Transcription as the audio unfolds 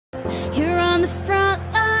You're on the front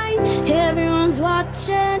line, everyone's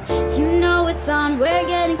watching. You know it's on, we're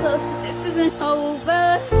getting closer, this isn't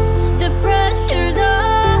over. The pressure's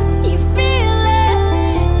on, you feel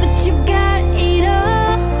it, but you've got it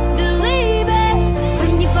all, believe it. 'Cause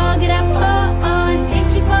when you fall, get up, on.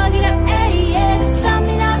 If you fall, get up, yeah.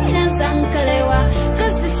 Samina, mina, sankalewa.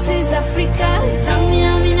 'Cause this is Africa.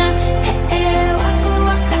 Samina, mina, waka,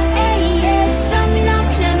 waka, yeah. Samina,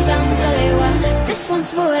 mina, sankalewa. This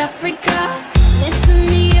one's for Africa. Listen to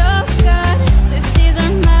me, oh God. This is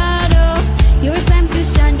our motto. Your time to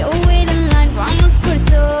shine, don't wait in line. Vamos por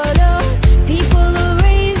todo. People are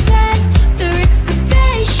raising their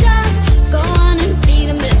expectations. Go on and feed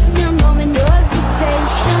them. This is your moment, no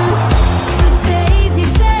hesitation. Today's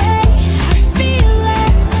your day. I feel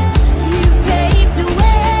it. You've paved the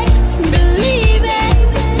way. Believe it.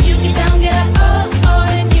 You get down, get up, oh.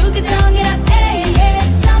 You get down, get up, yeah.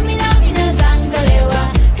 Samina, mina, zangalewa.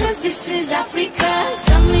 'Cause this is Africa.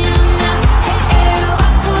 Samina, mina,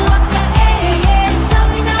 waka, waka, yeah.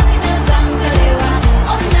 Samina, mina, zangalewa.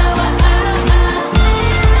 Oh, now,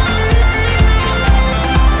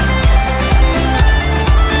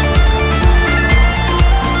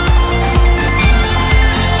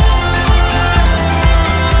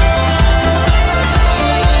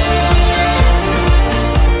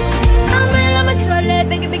 I'm a trolley,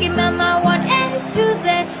 biggie, mama, 1 A to Z.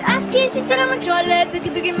 Ask easy, said I'm a trolley,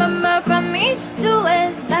 biggie, mama, from east to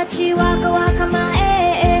west. Bachi, waka, waka, my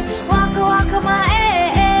waka, waka, my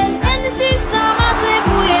and this is some of the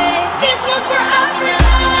booye. This one's for Africa.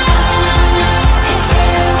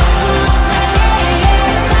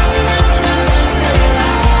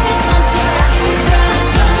 This one's for Africa.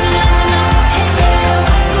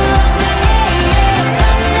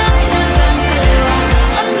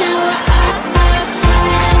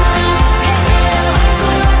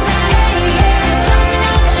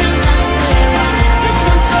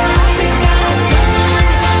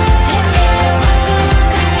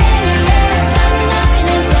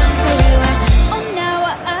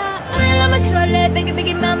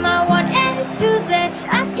 Biggie, mama, 1 A to Z.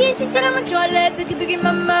 Ask easy, said I'm a trolley, biggie,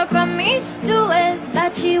 mama, from east to west.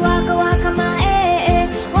 Bachi, waka, waka, my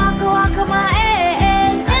waka, waka, my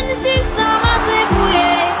and this is some of the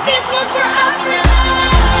booye. This one's for Africa.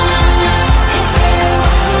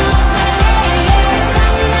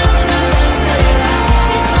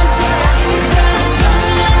 This one's for Africa.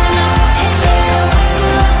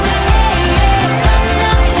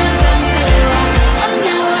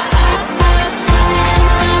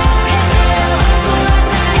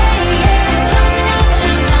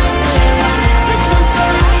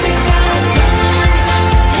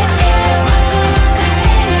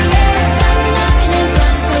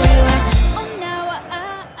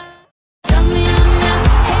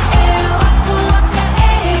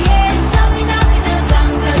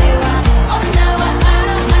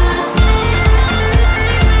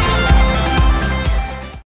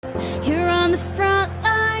 You're on the front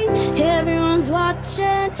line, everyone's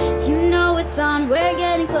watching. You know it's on, we're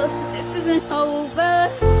getting closer, this isn't over.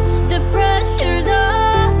 The pressure's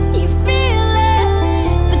on, you feel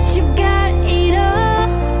it, but you've got it all,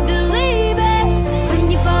 believe it. 'Cause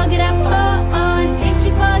when you fall, get up, on. If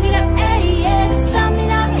you fall, get up, yeah.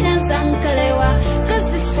 Samina, mina, sankalewa. 'Cause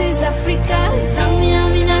this is Africa. Samina,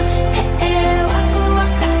 mina, waka,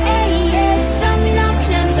 waka, yeah. Samina,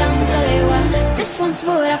 mina, sankalewa. This one's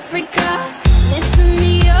for Africa.